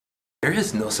There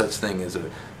is no such thing as a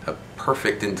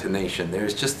perfect intonation.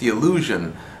 There's just the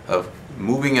illusion of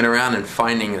moving it around and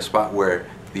finding a spot where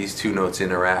these two notes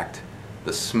interact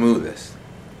the smoothest.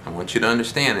 I want you to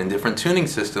understand, in different tuning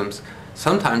systems,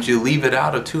 sometimes you leave it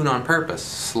out of tune on purpose,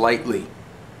 slightly,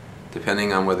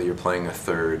 depending on whether you're playing a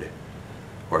third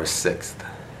or a sixth.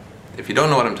 If you don't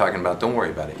know what I'm talking about, don't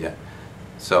worry about it yet.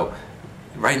 So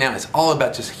right now it's all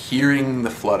about just hearing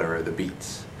the flutter of the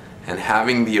beats and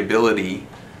having the ability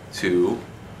to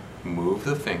move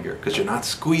the finger, because you're not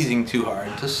squeezing too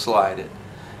hard to slide it,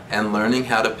 and learning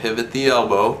how to pivot the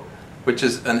elbow, which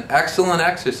is an excellent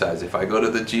exercise. If I go to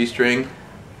the G string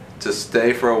to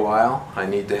stay for a while, I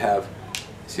need to have,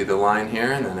 see the line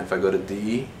here, and then if I go to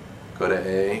D, go to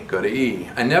A, go to E.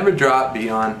 I never drop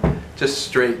beyond just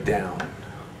straight down.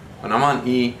 When I'm on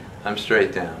E, I'm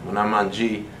straight down. When I'm on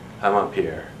G, I'm up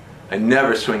here. I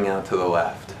never swing out to the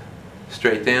left.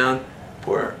 Straight down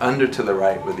or under to the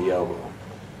right with the elbow.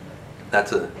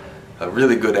 That's a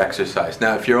really good exercise.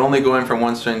 Now if you're only going from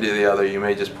one string to the other, you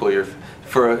may just pull your,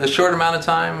 for a short amount of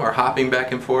time or hopping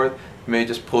back and forth, you may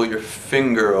just pull your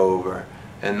finger over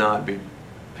and not be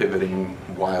pivoting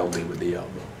wildly with the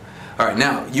elbow. Alright,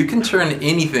 now you can turn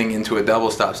anything into a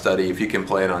double stop study if you can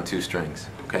play it on two strings.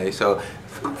 Okay, so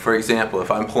for example,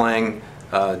 if I'm playing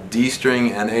D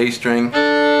string and A string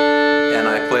and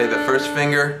I play the first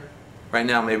finger, right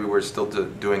now maybe we're still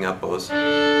doing up bows,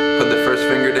 put the first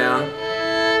finger down.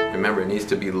 Remember, it needs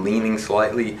to be leaning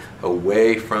slightly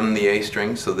away from the A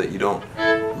string so that you don't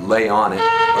lay on it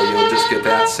or you'll just get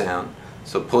that sound.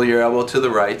 So pull your elbow to the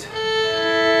right,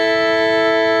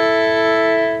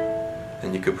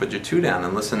 and you could put your two down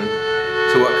and listen to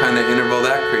what kind of interval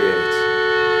that creates.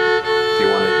 Do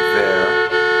you want it there,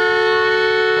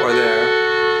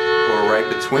 or right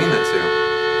between the two?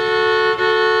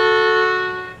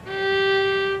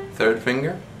 Third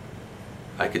finger,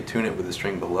 I could tune it with the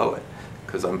string below it,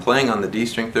 because I'm playing on the D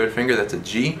string third finger, that's a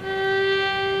G.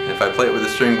 And if I play it with the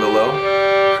string below,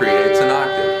 it creates an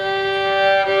octave.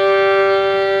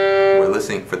 We're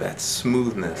listening for that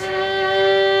smoothness.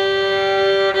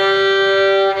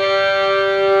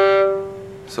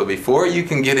 So before you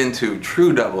can get into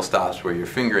true double stops where you're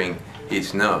fingering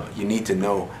each note, you need to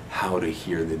know how to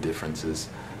hear the differences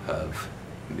of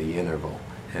the interval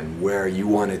and where you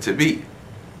want it to be.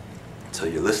 So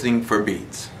you're listening for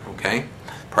beats, okay?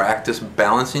 Practice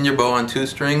balancing your bow on two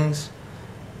strings.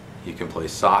 You can play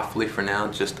softly for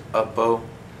now, just up bow,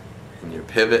 and your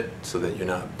pivot so that you're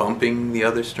not bumping the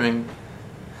other string.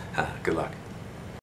 Good luck.